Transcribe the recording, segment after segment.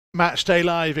Matchday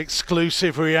Live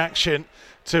exclusive reaction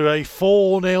to a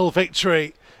 4-0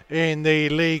 victory in the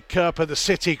League Cup at the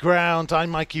City Ground.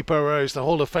 I'm Mikey Burrows, the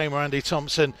Hall of Famer Andy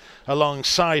Thompson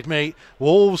alongside me.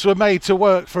 Wolves were made to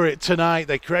work for it tonight.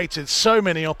 They created so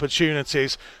many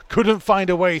opportunities, couldn't find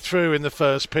a way through in the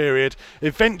first period.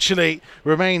 Eventually,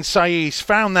 Romain Saiss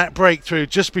found that breakthrough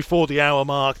just before the hour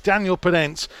mark. Daniel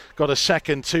Penance got a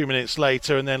second 2 minutes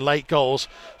later, and then late goals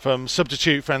from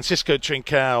substitute Francisco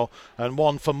Trincao and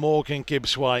one from Morgan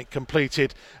Gibbs-White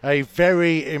completed a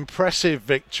very impressive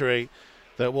victory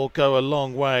that will go a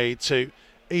long way to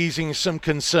easing some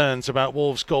concerns about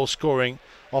Wolves' goal-scoring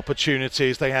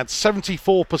opportunities. They had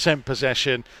 74%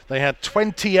 possession. They had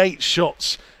 28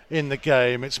 shots in the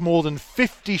game. It's more than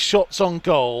 50 shots on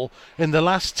goal in the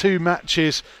last two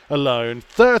matches alone.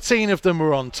 13 of them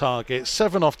were on target,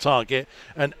 7 off target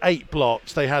and 8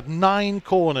 blocks. They had 9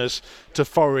 corners to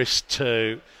Forest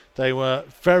 2. They were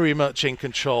very much in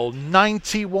control.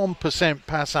 91%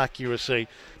 pass accuracy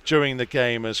during the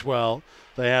game as well.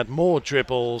 They had more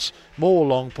dribbles, more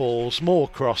long balls, more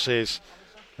crosses.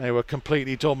 They were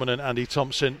completely dominant, Andy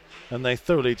Thompson, and they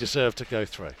thoroughly deserved to go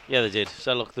through. Yeah, they did.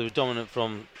 So look, they were dominant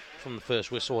from the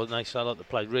first whistle, and they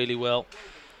played really well.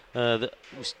 We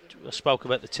spoke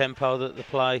about the tempo that they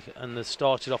play, and they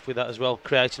started off with that as well,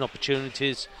 creating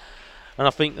opportunities. And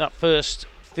I think that first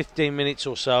 15 minutes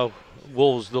or so,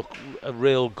 Wolves look a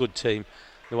real good team.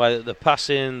 The way that they're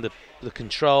passing, the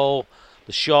control,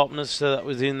 the sharpness that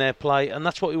was in their play, and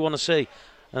that's what we want to see.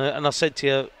 And I said to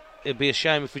you, it'd be a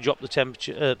shame if we dropped the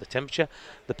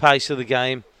pace of the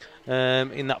game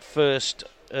in that first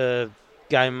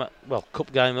game,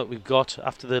 cup game that we've got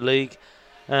after the league,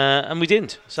 and we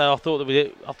didn't. So I thought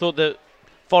that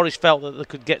Forest felt that they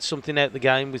could get something out of the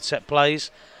game with set plays,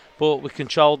 but we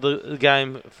controlled the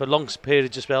game for long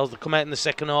periods of spells. They come out in the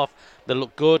second half, they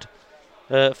look good.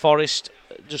 Forest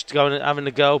just going and having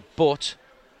a go, but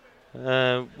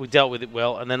we dealt with it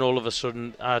well, and then all of a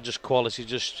sudden our quality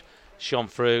just shone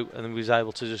through, and we was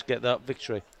able to just get that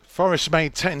victory. Forest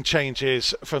made 10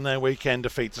 changes from their weekend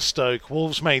defeat to Stoke.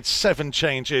 Wolves made 7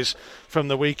 changes from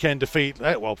the weekend defeat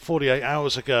 48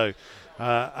 hours ago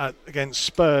against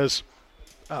Spurs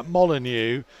at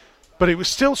Molineux, but it was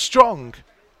still strong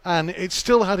and it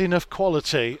still had enough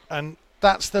quality, and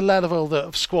that's the level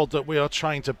of squad that we are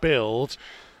trying to build.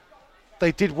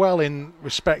 They did well in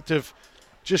respect of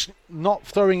just not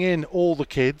throwing in all the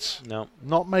kids,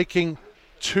 not making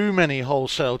too many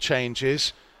wholesale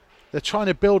changes. They're trying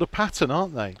to build a pattern,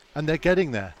 aren't they? And they're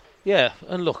getting there. Yeah,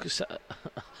 and look,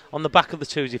 on the back of the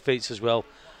 2 defeats as well,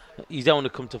 you don't want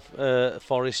to come to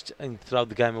Forest and throw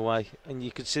the game away. And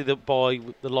you could see that by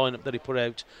the lineup that he put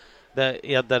out, that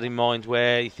he had that in mind,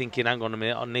 where you're thinking, hang on a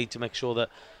minute, I need to make sure that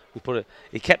we put it.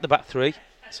 He kept the back 3,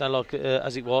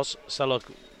 as it was.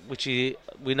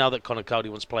 We know that Conor Cody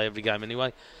wants to play every game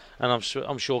anyway, and I'm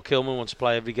sure Kilman wants to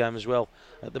play every game as well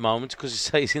at the moment, because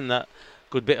he's in that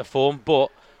good bit of form.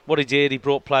 But what he did, he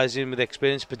brought players in with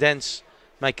experience. Penance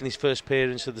making his first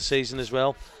appearance of the season as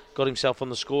well, got himself on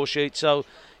the score sheet. So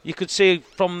you could see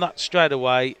from that straight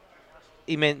away,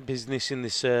 he meant business in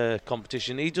this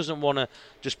competition. He doesn't want to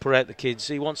just parade the kids.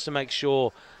 He wants to make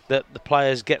sure that the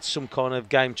players get some kind of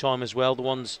game time as well, the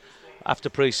ones after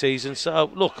pre-season.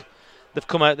 So look, they've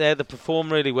come out there, they've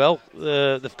performed really well.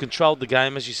 They've controlled the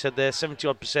game, as you said there,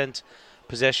 70-odd%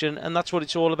 possession, and that's what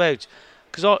it's all about.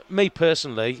 Because me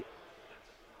personally,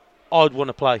 I'd want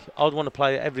to play. I'd want to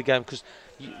play every game, because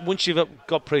once you've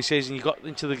got pre-season, you got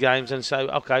into the games and say,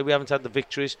 okay, we haven't had the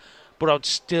victories, but I'd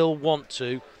still want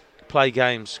to play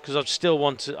games, because I'd still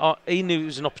want to. He knew it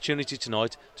was an opportunity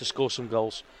tonight to score some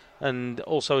goals, and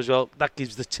also as well, that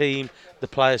gives the team, the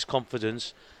players,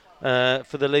 confidence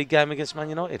for the league game against Man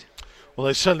United. Well,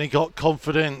 they've certainly got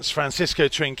confidence. Francisco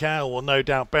Trincao will no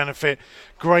doubt benefit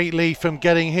greatly from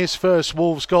getting his first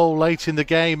Wolves goal late in the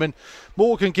game. And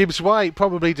Morgan Gibbs-White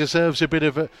probably deserves a bit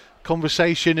of a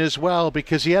conversation as well,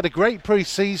 because he had a great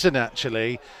pre-season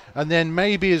actually, and then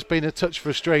maybe has been a touch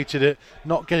frustrated at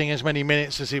not getting as many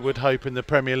minutes as he would hope in the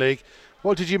Premier League.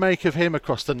 What did you make of him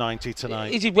across the 90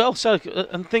 tonight? He did well,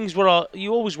 and things were...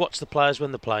 You always watch the players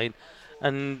when they're playing,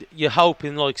 and you're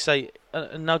hoping, like say,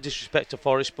 no disrespect to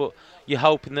Forest, but you're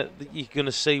hoping that you're going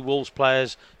to see Wolves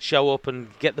players show up and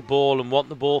get the ball and want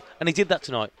the ball, and he did that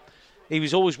tonight. He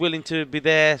was always willing to be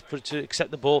there to accept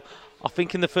the ball. I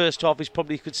think in the first half,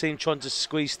 you could see him trying to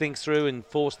squeeze things through and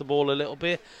force the ball a little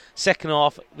bit. Second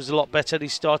half was a lot better. He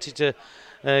started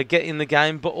to get in the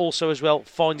game, but also as well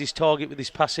find his target with his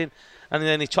passing, and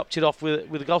then he topped it off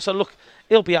with a goal. So look,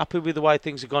 he'll be happy with the way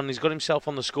things have gone. He's got himself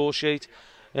on the score sheet.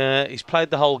 He's played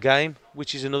the whole game,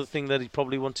 which is another thing that he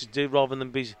probably wanted to do, rather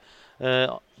than be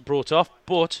brought off.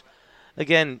 But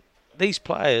again, these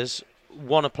players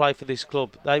want to play for this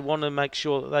club. They want to make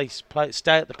sure that they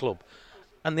stay at the club.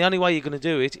 And the only way you're going to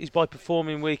do it is by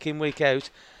performing week in, week out.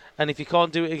 And if you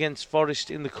can't do it against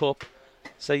Forest in the Cup,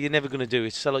 so you're never going to do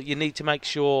it. So you need to make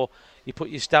sure you put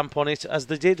your stamp on it, as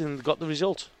they did, and got the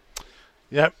result.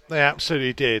 Yep, they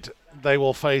absolutely did. They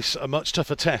will face a much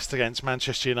tougher test against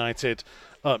Manchester United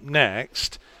up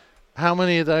next. How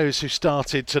many of those who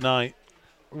started tonight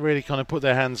really kind of put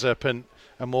their hands up and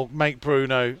will make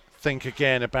Bruno think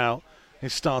again about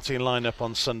his starting lineup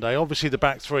on Sunday? Obviously the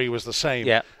back three was the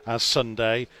same as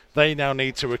Sunday. They now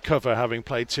need to recover, having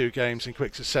played 2 games in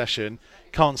quick succession.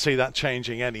 Can't see that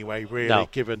changing anyway, really,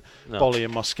 given Bolly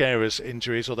and Mosquera's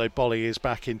injuries, although Bolly is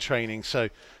back in training, so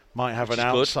might have an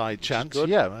outside chance.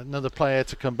 Yeah, another player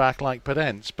to come back like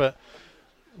Podence. But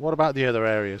what about the other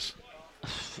areas?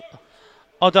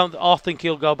 I think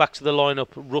he'll go back to the lineup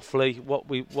roughly what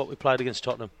we played against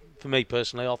Tottenham. For me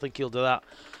personally, I think he'll do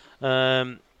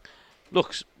that.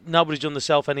 Look, nobody's done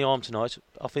themselves any harm tonight.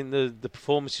 I think the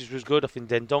performances was good. I think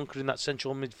Dendoncker in that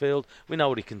central midfield, we know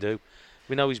what he can do.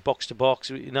 We know his box to box.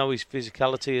 We know his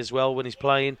physicality as well when he's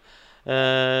playing.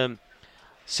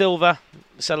 Silva,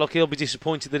 so look, he'll be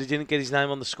disappointed that he didn't get his name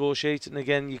on the score sheet. And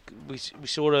again, we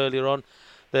saw earlier on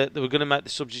that they were going to make the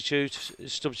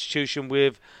substitution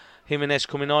with Jimenez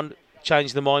coming on,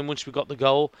 change the mind once we got the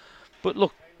goal. But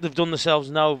look, they've done themselves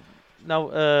no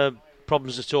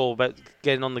problems at all about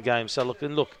getting on the game. So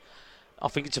look, I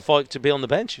think it's a fight to be on the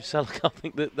bench. So look, I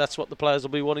think that's what the players will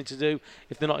be wanting to do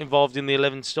if they're not involved in the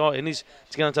 11 starting, is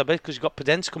to get onto the bench, because you've got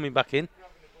Podence coming back in.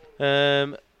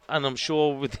 And I'm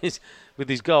sure with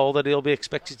his goal that he'll be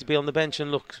expected to be on the bench.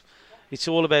 And look, it's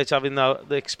all about having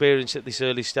the experience at this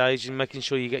early stage and making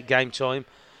sure you get game time.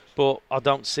 But I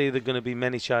don't see there going to be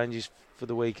many changes for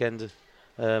the weekend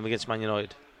against Man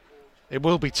United. It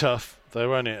will be tough, though,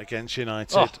 won't it, against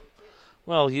United? Oh,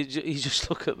 well, you just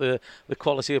look at the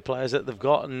quality of players that they've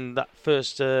got, and that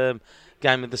first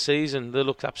game of the season, they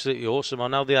looked absolutely awesome. I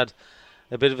know they had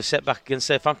a bit of a setback against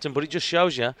Southampton, but it just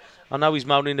shows you. I know he's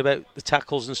moaning about the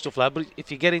tackles and stuff like that, but if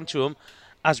you get into them,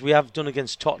 as we have done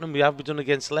against Tottenham, we have done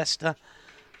against Leicester,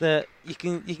 that you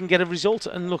can get a result.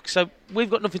 And look, so we've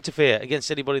got nothing to fear against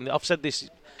anybody. I've said this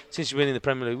since we've been in the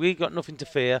Premier League. We've got nothing to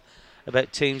fear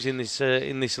about teams in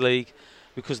this league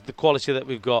because of the quality that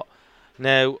we've got.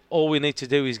 Now, all we need to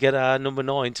do is get our number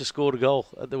 9 to score a goal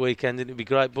at the weekend, and it'd be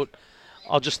great. But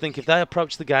I just think if they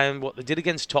approach the game what they did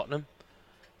against Tottenham,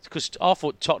 because I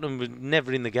thought Tottenham were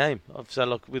never in the game. I've said,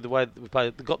 look, with the way that we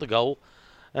played, they got the goal,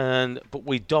 but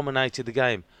we dominated the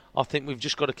game. I think we've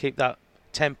just got to keep that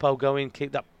tempo going,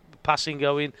 keep that passing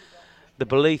going, the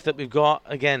belief that we've got.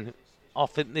 Again, I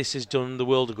think this has done the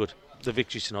world of good, the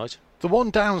victory tonight. The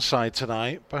one downside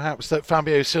tonight, perhaps, that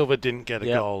Fabio Silva didn't get a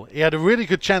goal. He had a really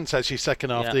good chance, actually, second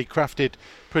half, that he crafted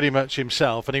pretty much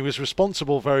himself, and he was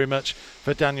responsible very much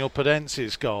for Daniel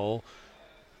Podence's goal.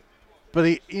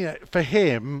 But for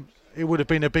him, it would have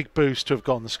been a big boost to have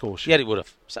gotten the score sheet. Yeah, it would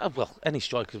have. So, well, any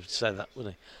striker would say that,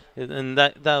 wouldn't he? And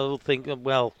they'll think,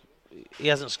 well, he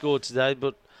hasn't scored today,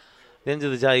 but at the end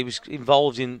of the day, he was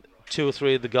involved in 2 or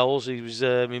 3 of the goals. He was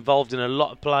involved in a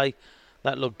lot of play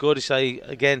that looked good. I say,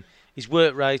 again, his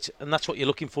work rate, and that's what you're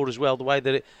looking for as well, the way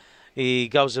that he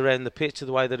goes around the pitch,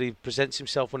 the way that he presents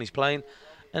himself when he's playing.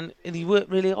 And he worked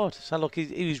really hard. So, look,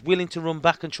 he was willing to run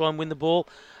back and try and win the ball.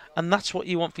 And that's what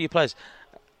you want for your players.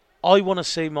 I want to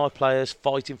see my players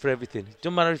fighting for everything. It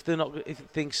doesn't matter if he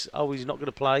thinks, he's not going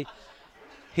to play.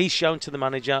 He's shown to the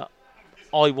manager,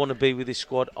 I want to be with this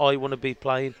squad. I want to be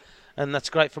playing. And that's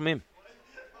great from him.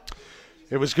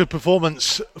 It was a good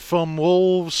performance from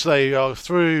Wolves. They are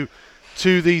through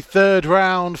to the third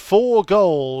round. 4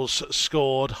 goals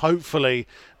scored. Hopefully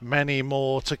many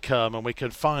more to come, and we can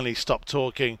finally stop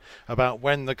talking about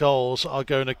when the goals are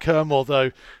going to come,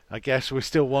 although I guess we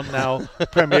still want now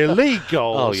Premier League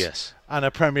goals and a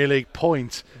Premier League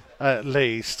point at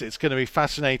least. It's going to be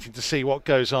fascinating to see what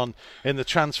goes on in the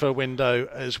transfer window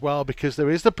as well, because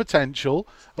there is the potential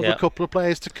of a couple of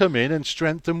players to come in and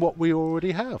strengthen what we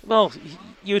already have. Well,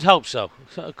 you'd hope so,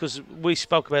 because we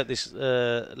spoke about this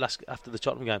after the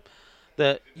Tottenham game,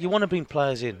 that you want to bring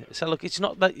players in. So look, it's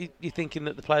not that you're thinking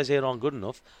that the players here aren't good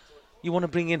enough. You want to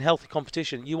bring in healthy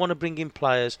competition. You want to bring in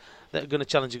players that are going to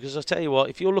challenge you. Because I tell you what,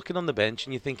 if you're looking on the bench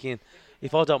and you're thinking,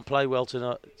 if I don't play well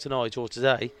tonight or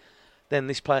today, then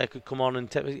this player could come on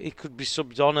and he could be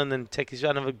subbed on and then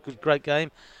have a great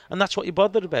game. And that's what you're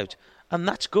bothered about. And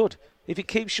that's good. If it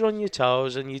keeps you on your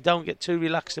toes and you don't get too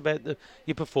relaxed about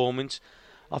your performance,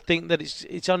 I think that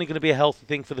it's only going to be a healthy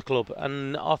thing for the club.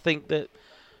 And I think that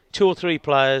 2 or 3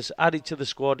 players added to the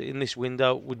squad in this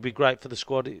window would be great for the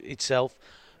squad itself,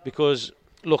 because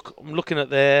look, I'm looking at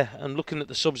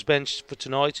the subs bench for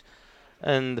tonight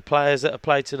and the players that have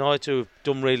played tonight who have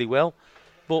done really well,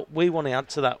 but we want to add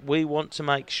to that. We want to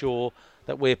make sure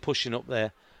that we're pushing up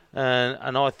there,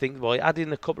 and I think by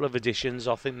adding a couple of additions,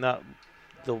 I think that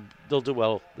they'll do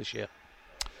well this year.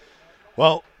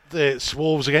 Well, it's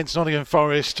Wolves against Nottingham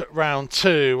Forest round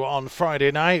 2 on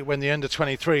Friday night when the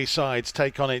under-23 sides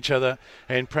take on each other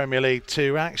in Premier League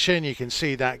 2 action. You can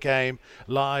see that game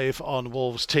live on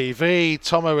Wolves TV.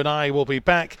 Tomo and I will be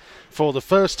back for the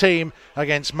first team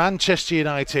against Manchester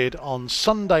United on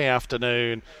Sunday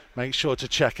afternoon. Make sure to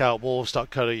check out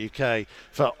wolves.co.uk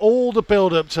for all the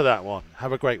build-up to that one.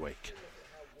 Have a great week.